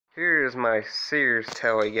Here's my Sears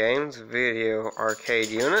Tele-games video arcade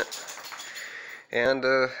unit, and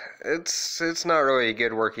it's not really a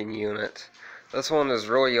good working unit. This one is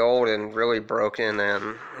really old and really broken,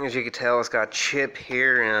 and as you can tell, it's got a chip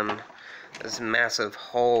here and this massive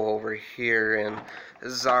hole over here, and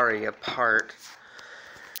this is already apart.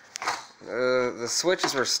 The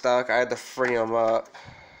switches were stuck. I had to free them up.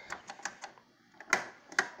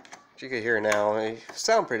 As you can hear now, they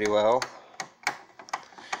sound pretty well.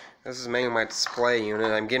 This is mainly my display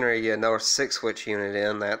unit. I'm getting ready to get another 6-switch unit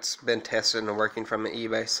in that's been tested and working from an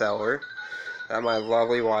eBay seller that my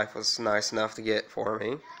lovely wife was nice enough to get for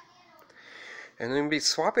me. And then be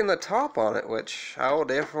swapping the top on it, which I will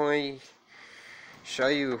definitely show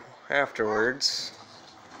you afterwards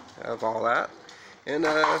of all that. And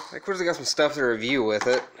of course I got some stuff to review with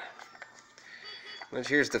it. Which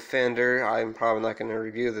here's the fender. I'm probably not going to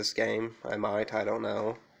review this game. I might, I don't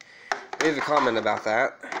know. Leave a comment about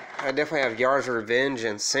that. I definitely have Yar's Revenge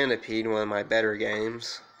and Centipede, one of my better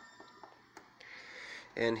games.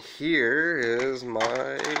 And here is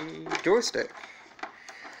my joystick.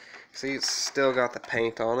 See, it's still got the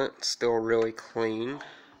paint on it. It's still really clean.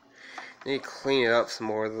 Need to clean it up some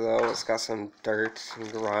more though. It's got some dirt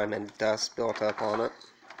and grime and dust built up on it.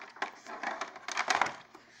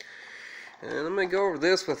 And I'm going to go over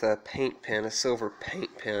this with a paint pen, a silver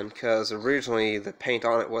paint pen, because originally the paint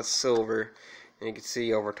on it was silver. And you can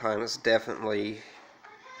see over time it's definitely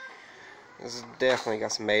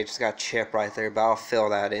got some age. It's got a chip right there, but I'll fill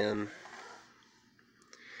that in.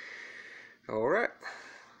 Alright,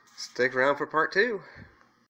 stick around for part 2.